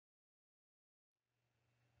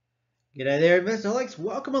G'day there, investaholics.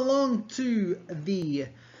 Welcome along to the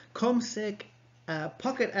CommSec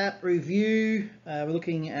Pocket app review. We're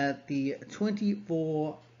looking at the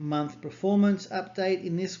 24-month performance update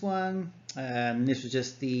in this one. This was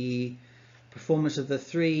just the performance of the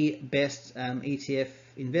three best ETF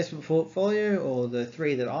investment portfolio, or the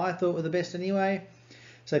three that I thought were the best anyway.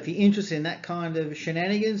 So if you're interested in that kind of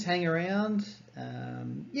shenanigans, hang around.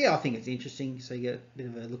 Yeah, I think it's interesting. So you get a bit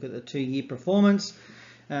of a look at the 2-year performance.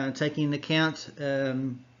 Taking into account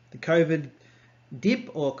the COVID dip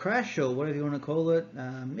or crash or whatever you want to call it.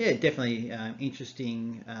 Yeah, definitely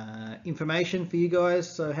interesting information for you guys,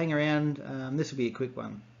 so hang around. This will be a quick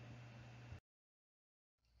one.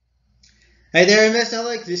 Hey there,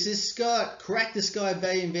 investaholics. This is Scott. Crack the Sky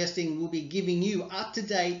Value Investing will be giving you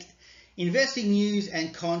up-to-date investing news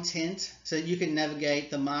and content so that you can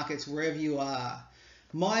navigate the markets wherever you are.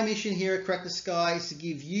 My mission here at Crack the Sky is to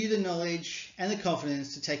give you the knowledge and the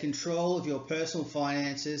confidence to take control of your personal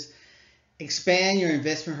finances, expand your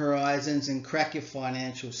investment horizons, and crack your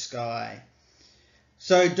financial sky.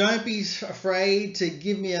 So don't be afraid to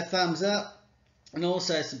give me a thumbs up and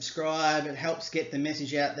also subscribe. It helps get the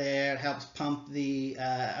message out there. It helps pump the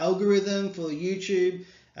algorithm for YouTube.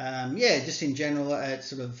 Yeah, just in general, it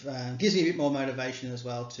sort of gives me a bit more motivation as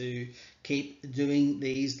well to keep doing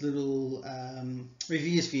these little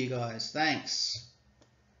reviews for you guys. Thanks.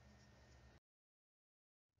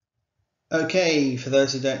 Okay, for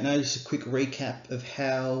those who don't know, just a quick recap of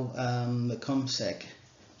how the CommSec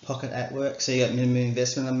Pocket app works. So you got minimum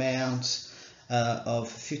investment amounts of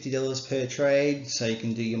 $50 per trade, so you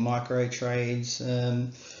can do your micro trades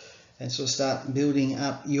and sort of start building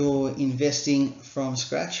up your investing from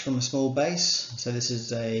scratch, from a small base. So this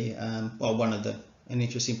is a well, an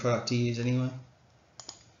interesting product to use anyway.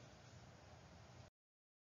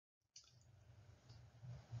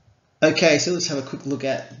 Okay, so let's have a quick look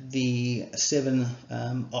at the 7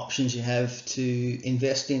 options you have to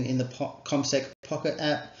invest in the CommSec Pocket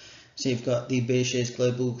app. So you've got the BetaShares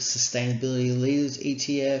Global Sustainability Leaders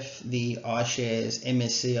ETF, the iShares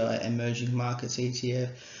MSCI Emerging Markets ETF,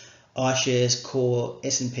 iShares Core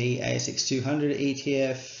S&P ASX 200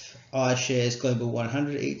 ETF, iShares Global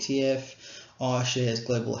 100 ETF, iShares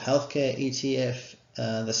Global Healthcare ETF,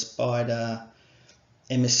 the SPDR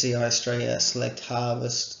MSCI Australia Select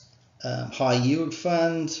Harvest High Yield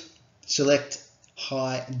Fund, Select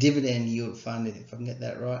High Dividend Yield Fund, if I can get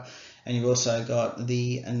that right. And you've also got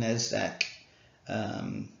the NASDAQ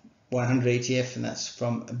 100 ETF, and that's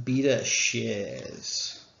from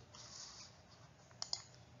BetaShares.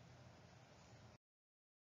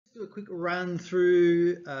 Do a quick run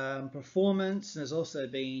through performance. There's also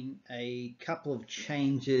been a couple of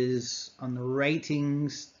changes on the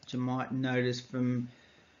ratings that you might notice from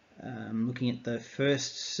looking at the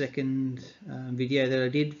second video that I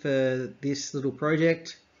did for this little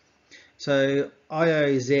project. So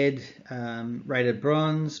IOZ rated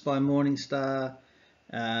bronze by Morningstar.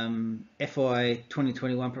 FY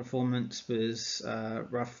 2021 performance was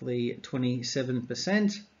roughly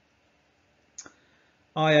 27%.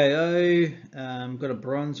 IOO got a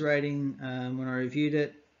bronze rating when I reviewed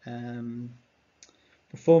it.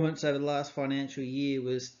 Performance over the last financial year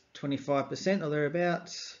was 25% or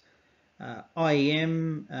thereabouts.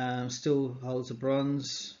 IEM still holds a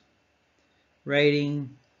bronze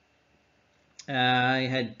rating. He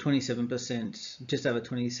had 27%, just over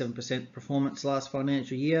 27% performance last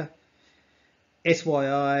financial year.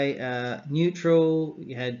 SYI neutral,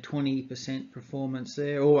 you had 20% performance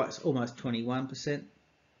there, or almost 21%.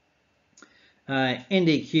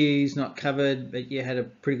 NDQ's not covered, but you had a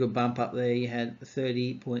pretty good bump up there. You had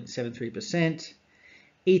 30.73%.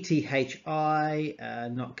 ETHI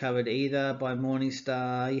not covered either by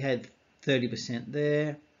Morningstar. You had 30%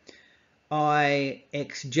 there.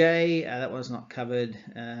 IXJ that was not covered,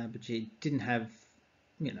 but you didn't have,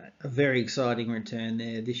 a very exciting return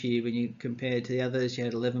there this year when you compared to the others. You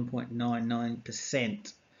had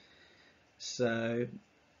 11.99%. So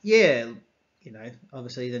yeah,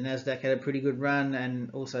 obviously the NASDAQ had a pretty good run,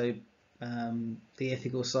 and also the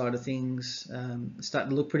ethical side of things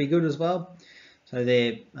starting to look pretty good as well. So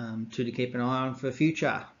they're two to keep an eye on for the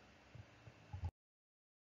future.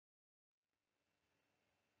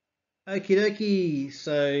 Okie dokie,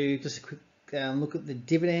 so just a quick look at the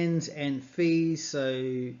dividends and fees.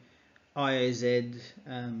 So IOZ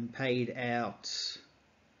paid out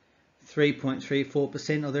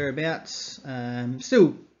 3.34% or thereabouts.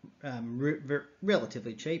 Still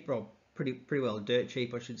relatively cheap, or pretty well dirt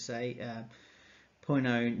cheap, I should say.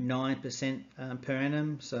 0.09% per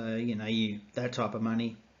annum. So that type of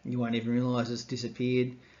money, you won't even realise it's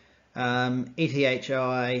disappeared.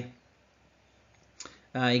 ETHI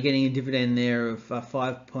You're getting a dividend there of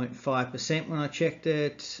 5.5% when I checked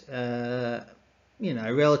it.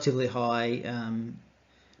 Relatively high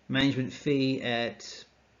management fee at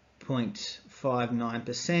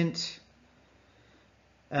 0.59%.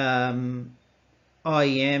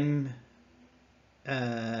 IEM,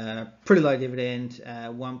 pretty low dividend,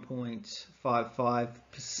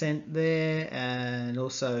 1.55% there, and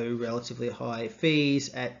also relatively high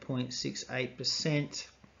fees at 0.68%.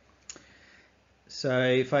 So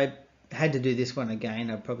if I had to do this one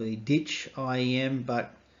again, I'd probably ditch IEM,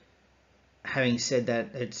 but having said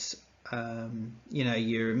that, it's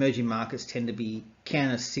your emerging markets tend to be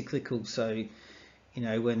counter-cyclical, so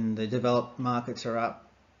when the developed markets are up,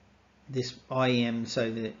 this IEM,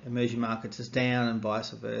 so the emerging markets is down, and vice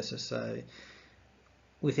versa. So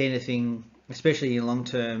with anything, especially in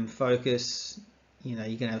long-term focus, you're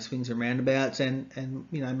going to have swings and roundabouts, and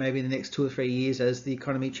maybe in the next 2 or 3 years, as the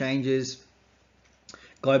economy changes,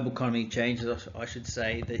 global economy changes, I should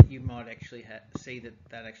say, that you might actually see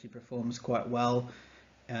that actually performs quite well,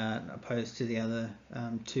 opposed to the other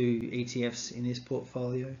 2 ETFs in this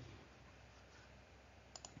portfolio.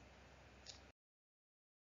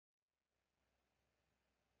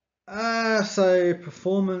 So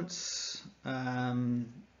performance,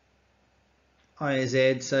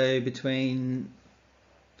 IAZ, so between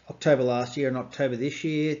October last year and October this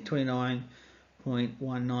year,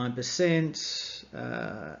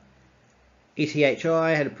 29.19%.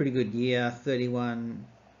 ETHI had a pretty good year,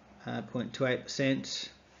 31.28%.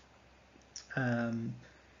 And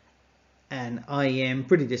IEM,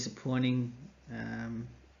 pretty disappointing,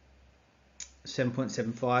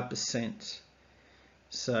 7.75%.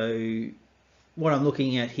 So what I'm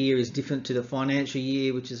looking at here is different to the financial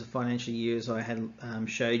year, which is a financial year as I had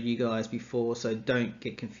showed you guys before, so don't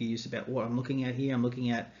get confused about what I'm looking at here. I'm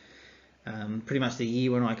looking at pretty much the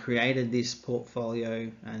year when I created this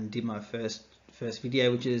portfolio and did my first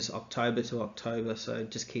video, which is October to October, so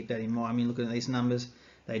just keep that in mind. I mean, looking at these numbers,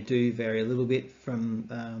 they do vary a little bit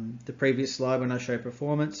from the previous slide when I show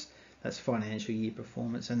performance. That's financial year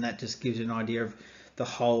performance, and that just gives you an idea of the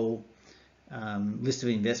whole list of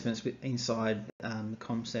investments inside the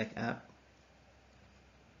CommSec app.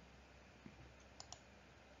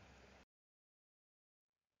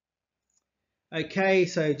 Okay,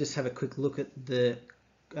 so just have a quick look at the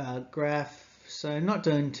graph. So not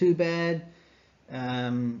doing too bad.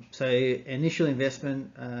 So initial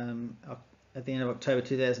investment at the end of October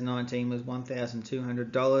 2019 was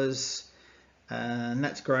 $1,200, and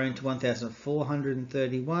that's grown to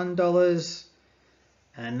 $1,431.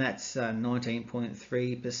 And that's a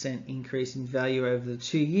 19.3% increase in value over the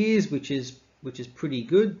 2 years, which is pretty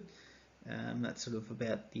good. That's sort of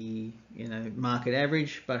about the market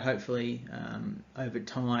average, but hopefully over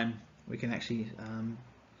time we can actually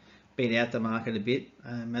beat out the market a bit.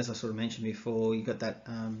 As I sort of mentioned before, you got that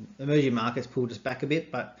emerging markets pulled us back a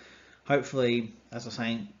bit, but hopefully, as I was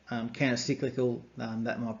saying, counter-cyclical,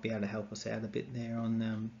 that might be able to help us out a bit there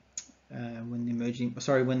on when the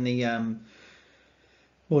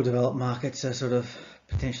more developed markets are sort of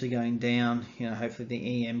potentially going down. Hopefully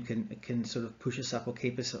the EM can sort of push us up or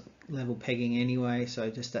keep us level pegging anyway. So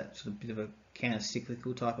just that sort of bit of a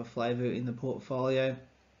counter-cyclical type of flavour in the portfolio,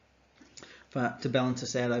 but to balance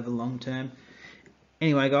us out over long term.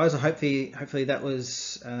 Anyway, guys, hopefully that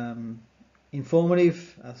was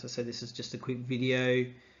informative. As I said, this is just a quick video,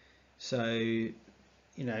 so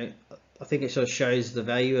I think it sort of shows the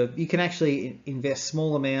value of, you can actually invest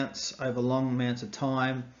small amounts over long amounts of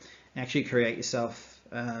time and actually create yourself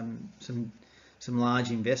some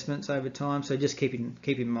large investments over time. So just keep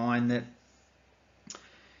in mind that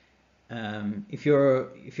if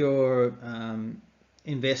you're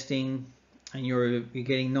investing and you're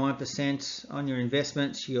getting 9% on your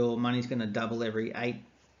investments, your money's going to double every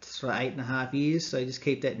 8.5 years. So just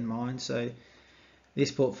keep that in mind. So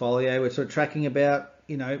this portfolio, we're sort of tracking about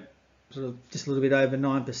sort of just a little bit over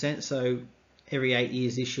 9%, so every 8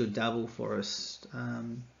 years this should double for us.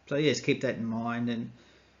 So yes, keep that in mind, and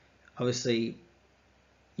obviously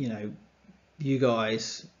you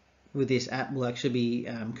guys with this app will actually be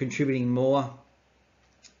contributing more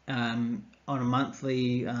on a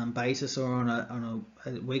monthly basis, or on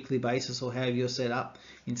a weekly basis, or however you're set up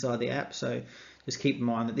inside the app. So just keep in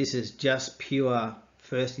mind that this is just pure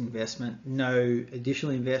first investment, no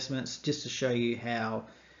additional investments, just to show you how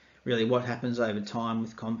really what happens over time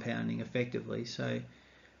with compounding effectively. So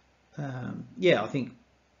yeah, I think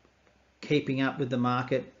keeping up with the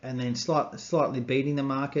market and then slightly beating the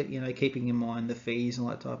market, keeping in mind the fees and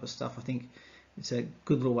all that type of stuff, I think it's a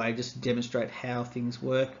good little way just to demonstrate how things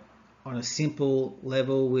work on a simple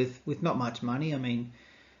level with not much money. I mean,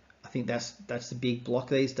 I think that's the big block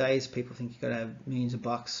these days. People think you've got to have millions of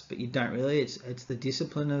bucks, but you don't really. It's the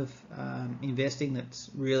discipline of investing that's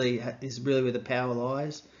really where the power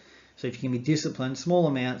lies. So if you can be disciplined, small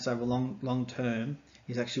amounts over long term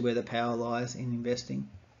is actually where the power lies in investing.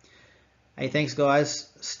 Hey, thanks guys.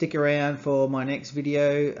 Stick around for my next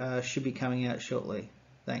video. Should be coming out shortly.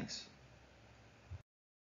 Thanks.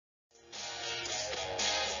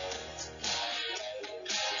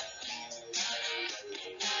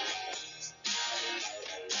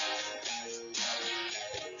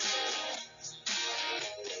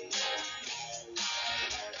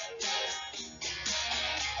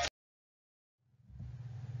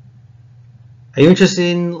 Are you interested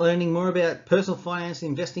in learning more about personal finance and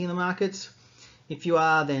investing in the markets? If you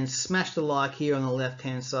are, then smash the like here on the left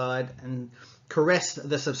hand side and caress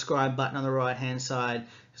the subscribe button on the right hand side.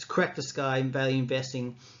 It's Crack the Sky Value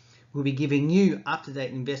Investing. We'll be giving you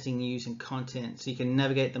up-to-date investing news and content so you can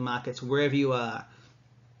navigate the markets wherever you are.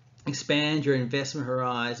 Expand your investment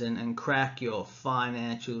horizon and crack your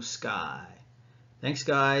financial sky. Thanks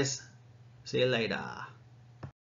guys. See you later.